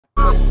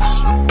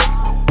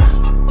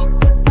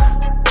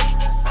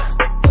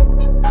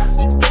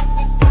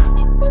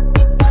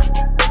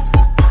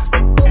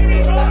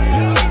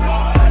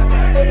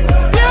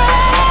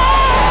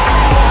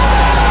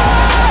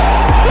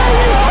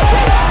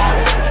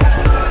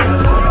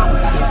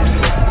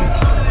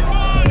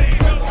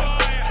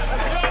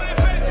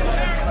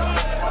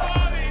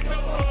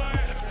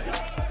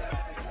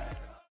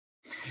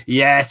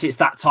Yes, it's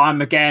that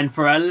time again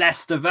for a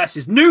Leicester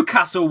versus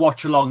Newcastle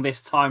watch along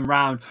this time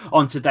round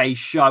on today's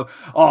show.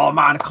 Oh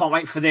man, I can't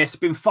wait for this.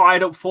 Been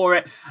fired up for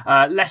it.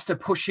 Leicester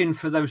pushing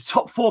for those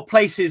top 4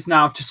 places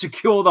now to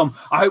secure them.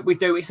 I hope we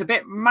do. It's a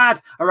bit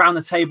mad around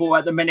the table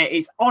at the minute.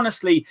 It's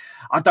honestly,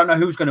 I don't know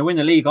who's going to win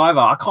the league either.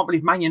 I can't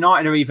believe Man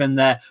United are even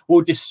there.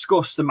 We'll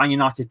discuss the Man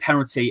United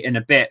penalty in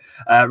a bit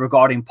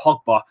regarding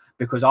Pogba,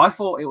 because I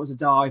thought it was a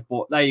dive,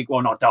 but there you go.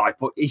 Well, not dive,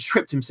 but he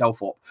tripped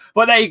himself up.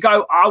 But there you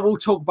go. I will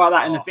talk about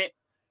that in a bit.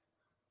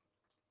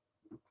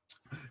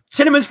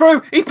 Tielemans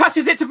through. He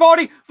passes it to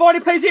Vardy.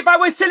 Vardy plays it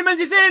backwards.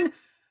 Tielemans is in.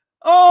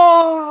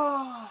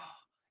 Oh,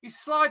 he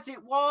slides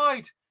it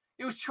wide.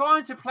 He was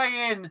trying to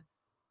play in.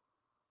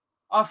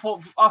 I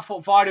thought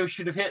Vardy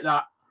should have hit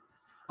that.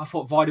 I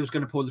thought Vardy was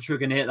going to pull the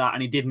trigger and hit that,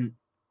 and he didn't.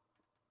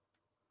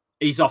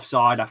 He's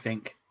offside, I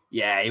think.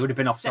 Yeah, he would have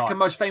been offside. Second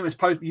most famous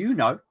post. You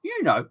know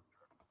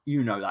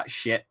that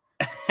shit.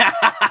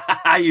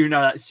 You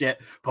know that shit.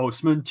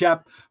 Postman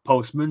chap,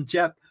 postman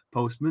chap,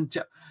 postman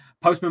chap.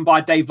 Postman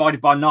by day, Vardy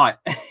by night.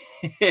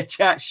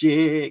 Chat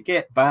shit,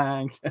 get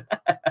banged.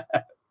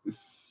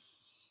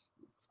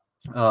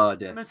 Oh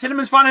dear.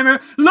 Tielemans finding him.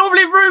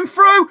 Lovely room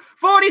through.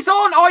 Vardy's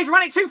on. Oh, he's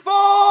ran it too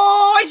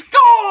far. He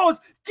scores.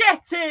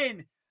 Get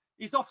in.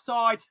 He's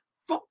offside.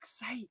 Fuck's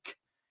sake.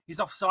 He's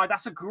offside.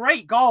 That's a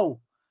great goal.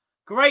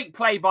 Great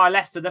play by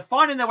Leicester. They're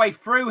finding their way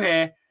through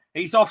here.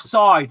 He's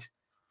offside.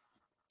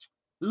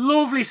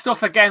 Lovely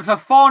stuff again.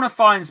 Fofana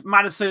finds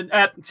Maddison,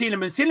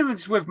 Tielemans.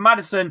 Tielemans with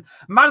Maddison.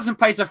 Maddison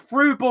plays a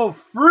through ball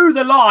through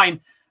the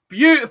line.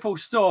 Beautiful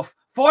stuff.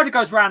 Vardy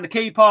goes round the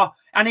keeper,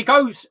 and he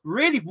goes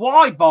really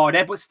wide,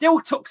 Vardy, but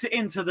still tucks it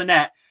into the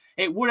net.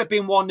 It would have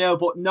been 1-0,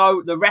 but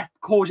no, the ref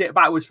calls it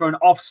backwards for an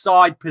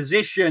offside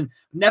position.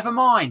 Never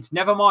mind.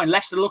 Never mind.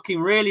 Leicester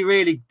looking really,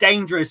 really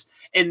dangerous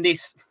in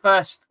this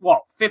first,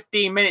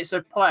 15 minutes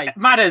of play.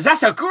 Matters.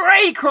 That's a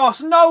great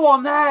cross. No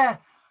one there.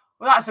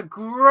 Well, that's a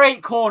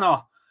great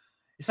corner.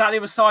 It's out the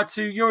other side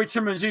to Youri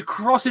Tielemans, who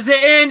crosses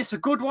it in. It's a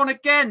good one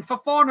again.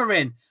 Fofana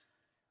in.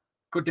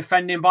 Good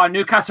defending by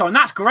Newcastle. And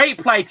that's great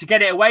play to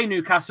get it away,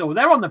 Newcastle.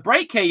 They're on the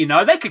break here, you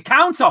know. They could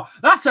counter.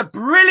 That's a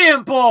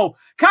brilliant ball.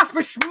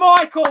 Kasper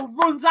Schmeichel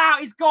runs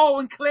out his goal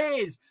and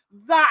clears.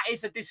 That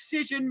is a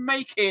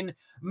decision-making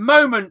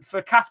moment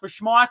for Kasper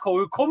Schmeichel,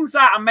 who comes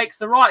out and makes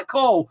the right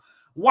call.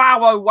 Wow,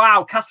 oh,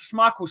 wow. Kasper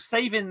Schmeichel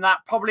saving that.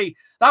 Probably,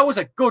 that was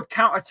a good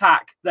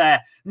counter-attack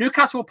there.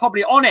 Newcastle were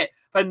probably on it.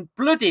 And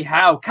bloody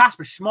hell,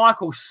 Kasper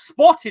Schmeichel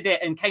spotted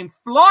it and came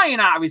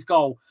flying out of his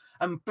goal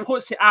and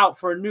puts it out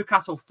for a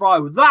Newcastle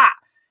throw. That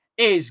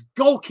is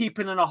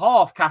goalkeeping and a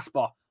half,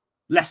 Kasper.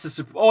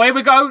 Leicester. Oh, here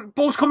we go.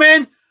 Ball's come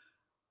in.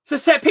 It's a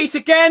set piece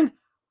again.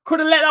 Could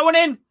have let that one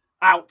in.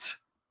 Out.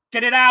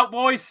 Get it out,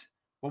 boys.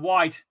 We're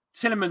wide.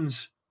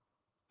 Tielemans.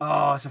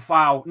 Oh, it's a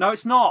foul. No,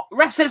 it's not.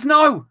 Ref says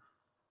no.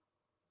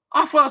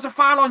 I thought it was a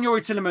foul on Youri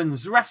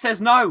Tielemans. The ref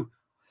says no.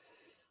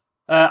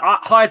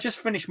 I just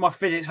finished my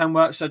physics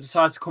homework, so I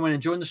decided to come in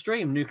and join the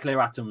stream.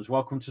 Nuclear atoms.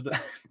 Welcome to the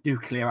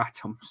nuclear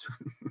atoms.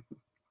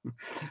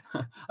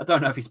 I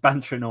don't know if he's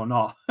bantering or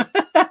not.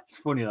 It's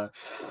funny, though.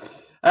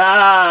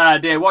 Ah,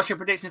 dear. What's your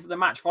prediction for the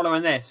match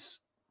following this?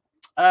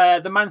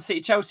 The Man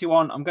City-Chelsea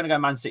one, I'm going to go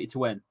Man City to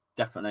win.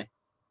 Definitely.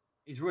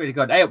 He's really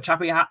good. Hey up,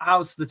 Chappy.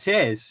 How's the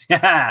tears?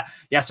 Yeah.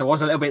 Yes, I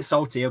was a little bit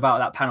salty about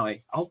that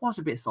penalty. I was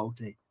a bit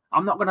salty.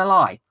 I'm not going to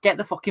lie. Get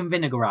the fucking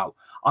vinegar out.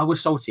 I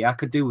was salty. I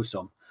could do with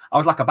some. I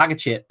was like a bag of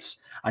chips.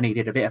 I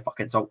needed a bit of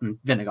fucking salt and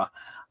vinegar.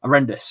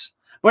 Horrendous.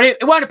 But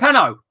it weren't a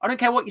penalty. I don't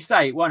care what you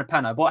say. It weren't a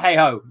penalty. But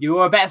hey-ho, you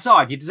were a better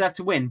side. You deserve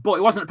to win. But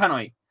it wasn't a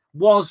penalty.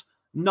 Was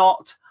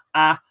not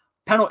a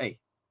penalty.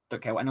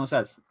 Don't care what anyone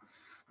says.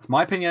 It's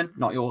my opinion,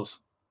 not yours.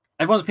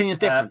 Everyone's opinion is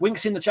different.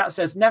 Winks in the chat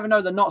says, never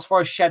know the Notts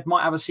Forest shed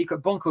might have a secret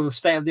bunker with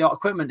state-of-the-art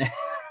equipment.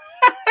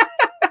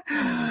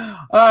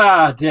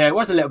 Ah, dear. It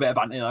was a little bit of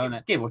banter, though, wasn't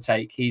it? Give or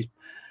take. He's,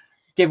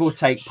 give or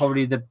take,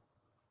 probably the...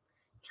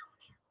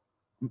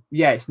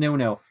 Yeah, it's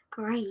 0-0.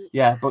 Great.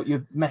 Yeah, but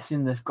you're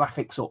messing the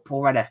graphics up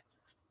already.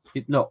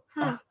 Look.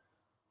 How?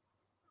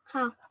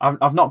 How?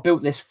 I've not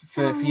built this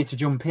for you to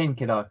jump in,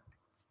 kiddo.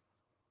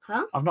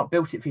 Huh? I've not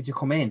built it for you to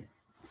come in.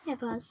 Yeah,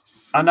 but it's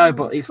just... I know,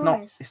 but it's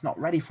not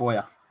ready for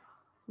you.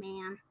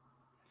 Man.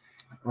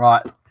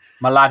 Right.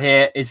 My lad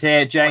here is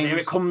here, James. Here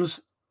it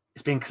comes.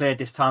 It's been cleared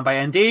this time by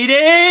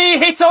Ndidi.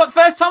 Hit up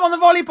first time on the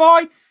volley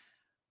by.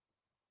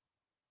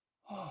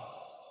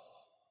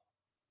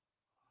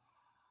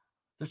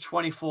 The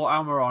 24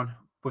 Almiron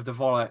with the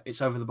volley.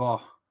 It's over the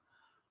bar.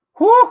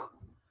 Whoo!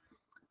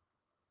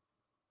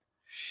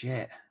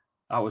 Shit.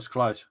 That was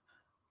close.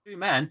 Two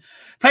men.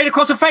 Played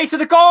across the face of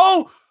the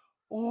goal.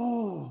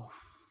 Oh.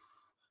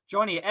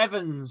 Johnny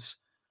Evans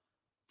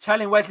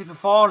telling Wesley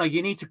Fofana,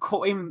 you need to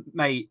cut him,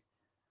 mate.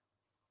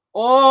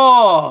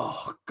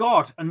 Oh,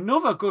 God.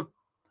 Another good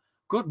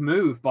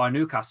move by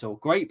Newcastle.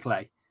 Great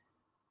play.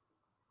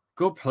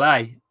 Good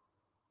play.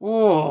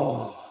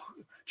 Oh,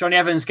 Johnny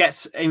Evans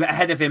gets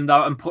ahead of him,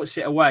 though, and puts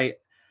it away.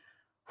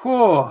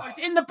 Oh, it's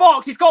in the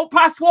box. He's got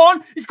past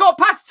one. He's got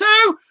past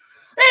two.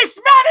 It's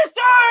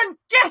Maddison!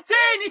 Get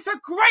in! It's a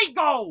great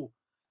goal.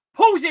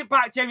 Pulls it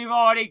back, Jamie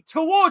Vardy,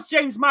 towards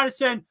James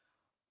Maddison.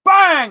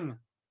 Bang!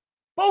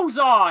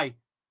 Bullseye.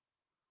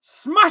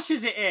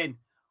 Smashes it in.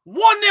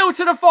 1-0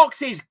 to the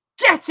Foxes.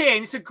 Get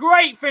in. It's a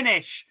great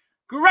finish.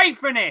 Great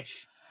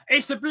finish.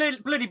 It's a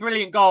bloody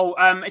brilliant goal.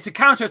 It's a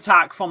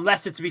counter-attack from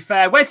Leicester, to be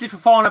fair. Wesley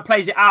Fofana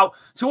plays it out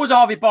towards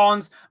Harvey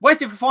Barnes.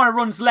 Wesley Fofana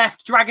runs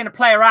left, dragging a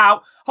player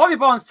out. Harvey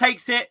Barnes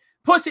takes it,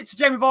 puts it to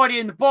Jamie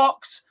Vardy in the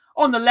box.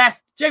 On the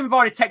left, Jamie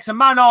Vardy takes a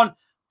man on,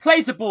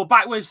 plays the ball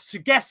backwards to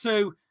guess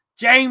who?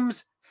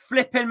 James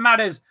flipping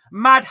Madders.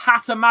 Mad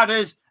Hatter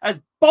Madders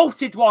has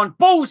bolted one.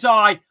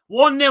 Bullseye.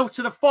 1-0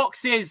 to the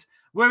Foxes.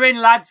 We're in,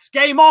 lads.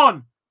 Game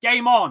on.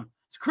 Game on.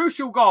 It's a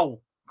crucial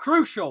goal.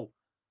 Crucial.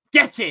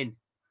 Get in.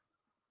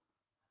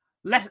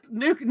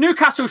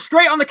 Newcastle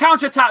straight on the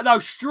counter-attack, though.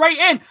 Straight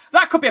in.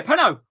 That could be a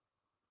penalty.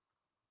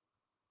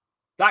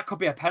 That could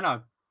be a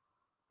penalty.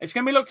 It's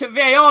going to be looked at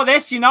VAR,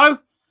 this, you know.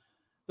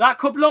 That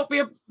could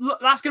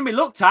that's going to be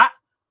looked at.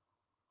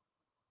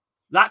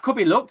 That could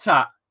be looked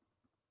at.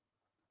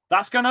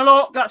 That's going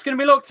to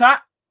be looked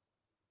at.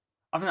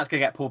 I think that's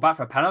going to get pulled back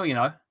for a penalty, you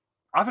know.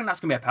 I think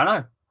that's going to be a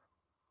penalty.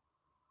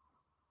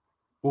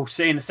 We'll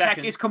see in a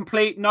second. Check is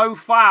complete. No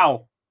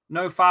foul.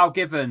 No foul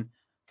given.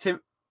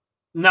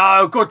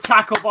 No, good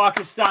tackle by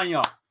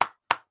Castagna.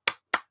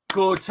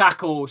 Good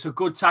tackle. It's a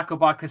good tackle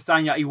by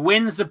Castagna. He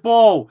wins the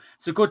ball.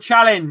 It's a good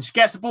challenge.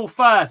 Gets the ball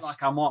first. Like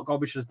how Mark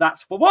Gobish was.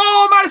 That's for.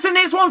 Whoa, Maddison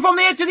hits one from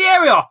the edge of the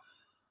area.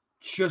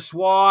 Just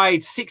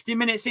wide. 60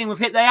 minutes in. We've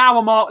hit the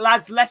hour mark,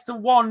 lads. Leicester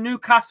 1,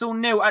 Newcastle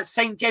 0 at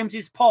St.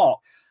 James's Park.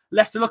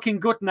 Leicester looking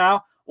good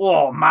now.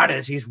 Oh,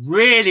 Madders. He's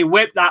really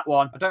whipped that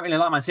one. I don't really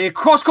like Man City.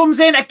 Cross comes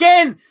in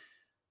again.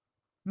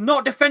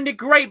 Not defended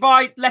great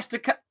by Leicester,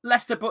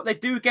 but they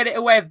do get it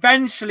away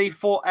eventually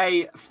for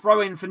a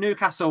throw-in for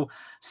Newcastle.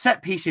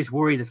 Set pieces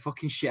worry the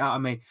fucking shit out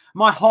of me.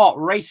 My heart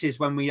races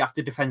when we have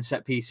to defend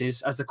set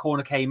pieces as the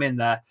corner came in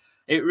there.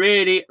 It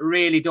really,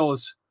 really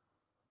does.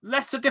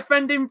 Leicester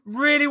defending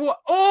really well.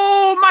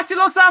 Oh, Matty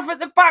Lossaff at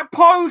the back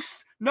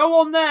post. No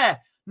one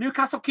there.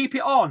 Newcastle keep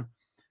it on.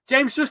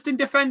 James Justin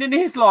defending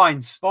his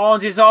lines.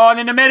 Barnes is on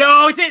in the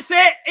middle. Is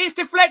it? It's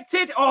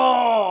deflected.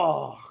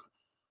 Oh.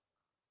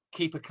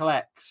 Keeper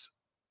collects.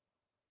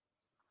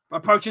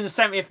 Approaching the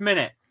 70th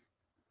minute.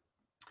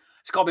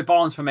 It's got to be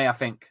Barnes for me, I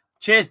think.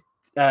 Cheers,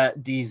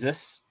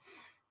 Jesus.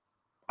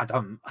 I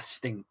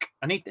stink.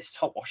 I need this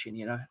top washing,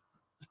 you know.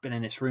 It's been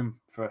in this room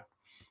for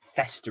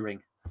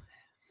festering.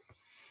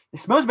 It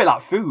smells a bit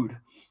like food.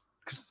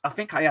 Because I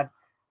think I had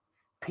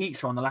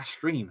pizza on the last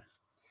stream.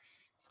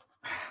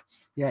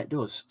 Yeah, it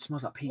does. It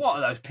smells like pizza. What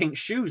are those pink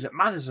shoes that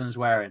Madison's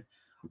wearing?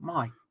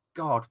 My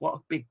God, what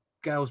a big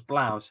girl's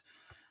blouse.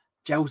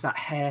 Gels that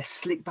hair,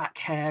 slick back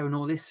hair, and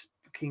all this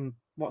fucking,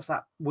 what's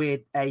that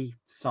weird A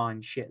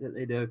sign shit that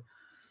they do?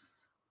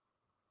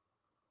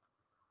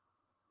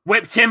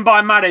 Whipped in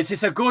by Madders.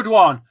 It's a good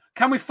one.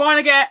 Can we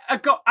finally get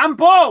a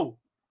handball?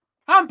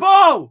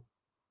 Handball!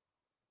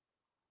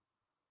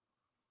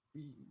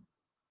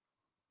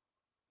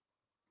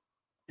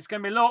 It's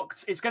going to be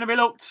looked. It's going to be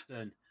looked.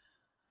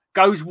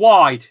 Goes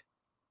wide.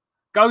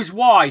 Goes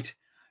wide.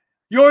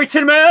 Yuri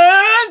Tielemans.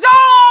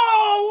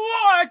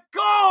 Oh, what a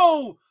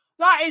goal!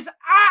 That is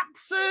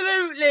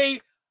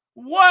absolutely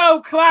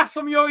world class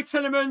from Yuri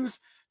Tielemans.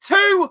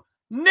 2-0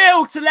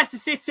 to Leicester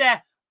City.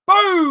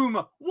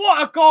 Boom!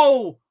 What a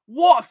goal!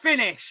 What a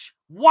finish!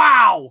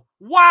 Wow!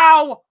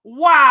 Wow!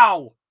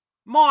 Wow!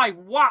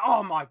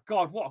 Oh my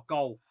God! What a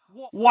goal!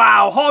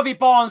 Wow! Harvey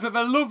Barnes with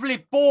a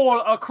lovely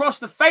ball across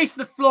the face of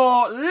the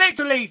floor,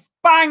 literally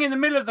bang in the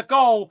middle of the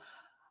goal.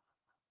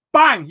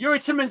 Bang! Yuri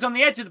Tielemans on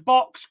the edge of the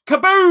box.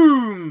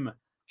 Kaboom!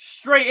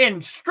 Straight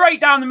in,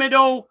 straight down the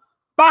middle.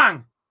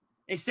 Bang!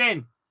 It's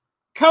in.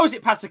 Curls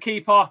it past the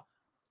keeper.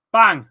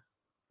 Bang.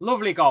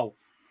 Lovely goal.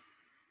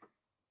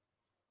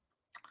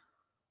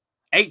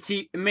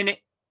 80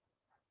 minutes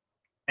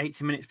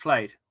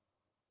played.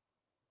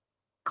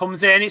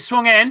 Comes in. It's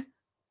swung in.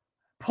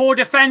 Poor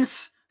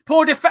defence.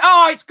 Poor defence.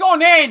 Oh, it's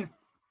gone in.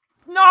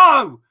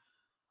 No.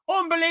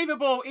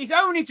 Unbelievable. He's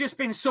only just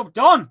been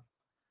subbed on.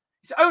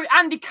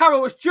 Andy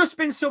Carroll has just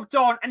been subbed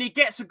on and he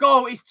gets a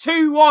goal. It's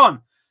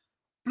 2-1.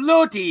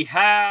 Bloody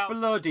hell.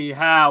 Bloody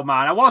hell,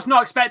 man. I was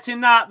not expecting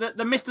that.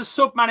 The Mr.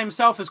 Subman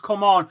himself has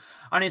come on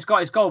and he's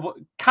got his goal. But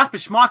Kasper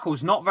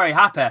Schmeichel's not very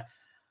happy.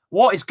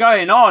 What is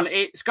going on?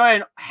 It's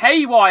going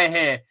haywire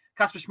here.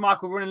 Kasper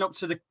Schmeichel running up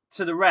to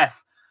the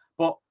ref.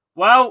 But,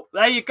 well,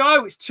 there you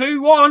go. It's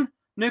 2-1.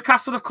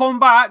 Newcastle have come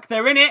back.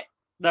 They're in it.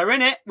 They're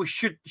in it. We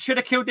should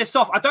have killed this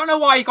off. I don't know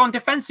why he gone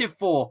defensive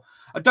for.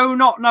 I do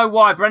not know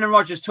why Brendan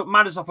Rodgers took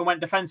Madders off and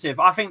went defensive.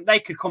 I think they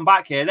could come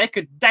back here. They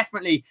could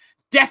definitely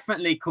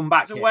come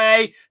back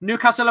away.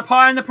 Newcastle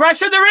applying the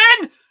pressure.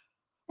 They're in.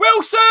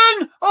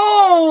 Wilson!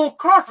 Oh,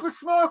 Kasper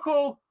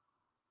Schmeichel.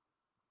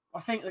 I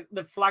think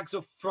the flag's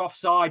up for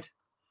offside.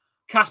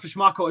 Kasper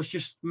Schmeichel has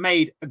just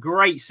made a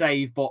great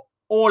save, but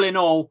all in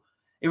all,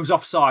 it was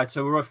offside.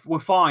 So we're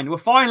fine. We're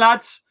fine,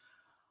 lads.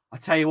 I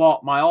tell you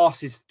what, my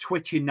arse is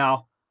twitching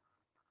now.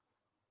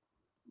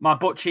 My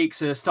butt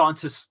cheeks are starting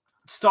to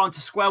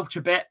squelch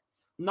a bit.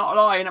 Not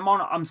lying.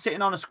 I'm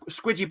sitting on a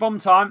squidgy bum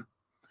time.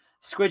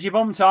 Squidgy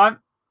bum time.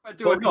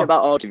 Talking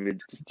about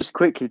arguments, just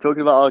quickly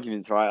talking about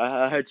arguments, right?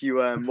 I heard you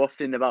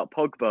waffling about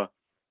Pogba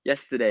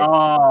yesterday.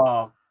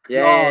 Oh,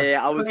 yeah.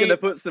 I was gonna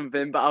put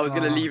something, but I was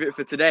gonna leave it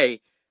for today.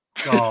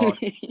 God,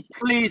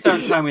 please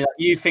don't tell me that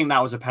you think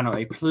that was a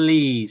penalty.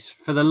 Please,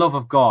 for the love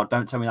of God,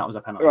 don't tell me that was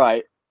a penalty.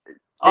 Right.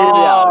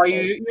 Oh,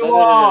 you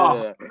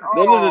are.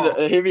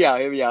 No. Hear me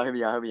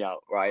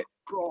out. Right.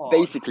 God.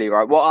 Basically,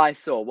 right. What I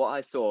saw.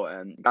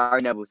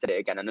 Gary Neville said it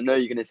again, and I know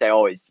you're gonna say,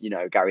 "Oh, it's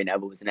Gary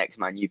Neville is an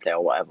ex-Man U player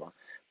or whatever,"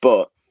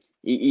 but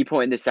he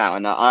pointed this out,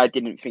 and I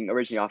didn't think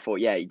originally. I thought,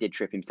 yeah, he did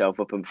trip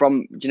himself up, and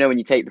from when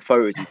you take the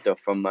photos and stuff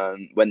from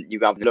when you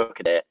have a look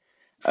at it,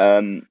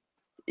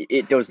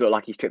 it does look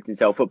like he's tripped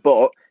himself up.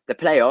 But the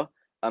player,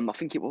 I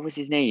think what was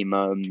his name?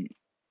 I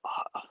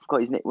forgot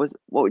his name.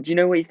 What do you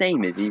know what his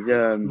name is? He's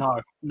no,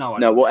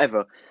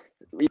 whatever.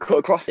 He cut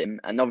across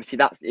him, and obviously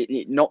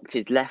it knocked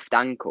his left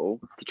ankle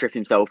to trip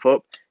himself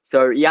up.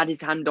 So he had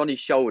his hand on his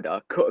shoulder,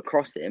 cut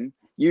across him.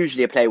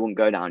 Usually a player wouldn't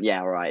go down.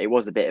 Yeah, all right. It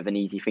was a bit of an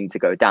easy thing to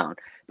go down,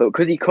 but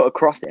because he cut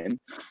across him,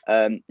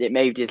 it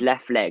made his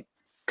left leg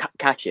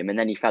catch him, and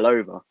then he fell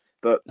over.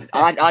 But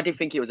I did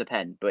think it was a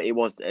pen, but it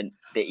was a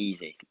bit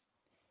easy.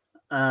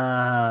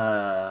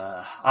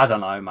 I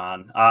don't know,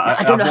 man.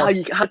 I don't know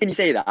how can you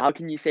say that? How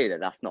can you say that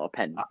that's not a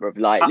pen, bro?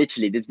 Like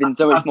literally, there's been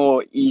so much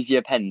more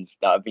easier pens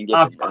that have been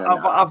given.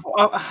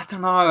 I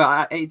don't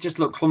know. It just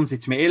looked clumsy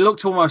to me. It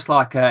looked almost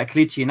like a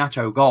Kelechi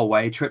Iheanacho goal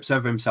where he trips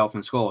over himself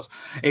and scores.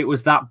 It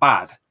was that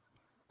bad.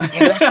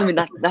 Yeah,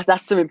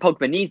 that's something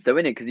Pogba needs, though,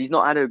 isn't it? Because he's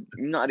not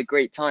had a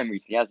great time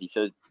recently, has he?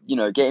 So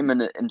get him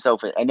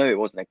himself. I know it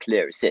wasn't a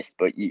clear assist,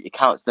 but it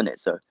counts, doesn't it?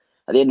 So.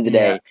 At the end of the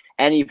day,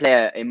 any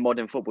player in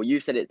modern football,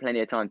 you've said it plenty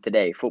of times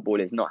today,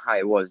 football is not how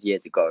it was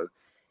years ago.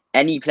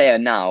 Any player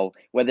now,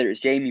 whether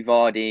it's Jamie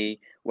Vardy,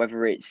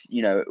 whether it's,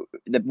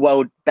 the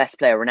world best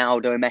player,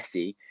 Ronaldo,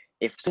 Messi,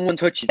 if someone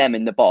touches them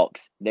in the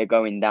box, they're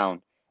going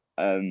down.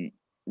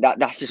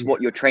 That's just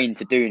what you're trained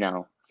to do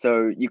now.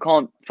 So you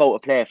can't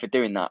fault a player for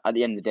doing that at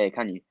the end of the day,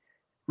 can you?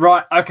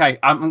 Right, okay.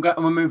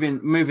 We're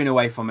moving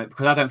away from it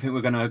because I don't think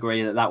we're going to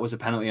agree that was a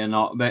penalty or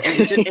not. But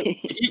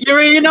you're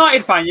a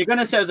United fan. You're going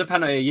to say it was a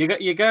penalty.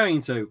 You're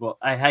going to. But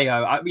hey,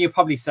 you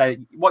probably say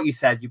what you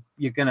said.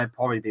 You're going to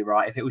probably be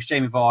right. If it was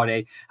Jamie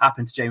Vardy,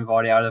 happened to Jamie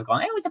Vardy, I'd have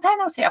gone, it was a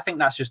penalty. I think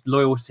that's just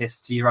loyalty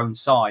to your own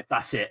side.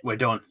 That's it. We're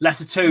done.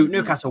 Leicester 2,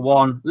 Newcastle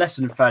 1,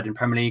 Leicester 3rd in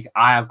Premier League.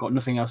 I have got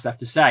nothing else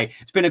left to say.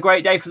 It's been a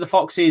great day for the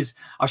Foxes.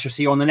 I shall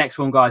see you on the next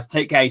one, guys.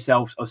 Take care of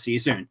yourselves. I'll see you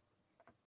soon.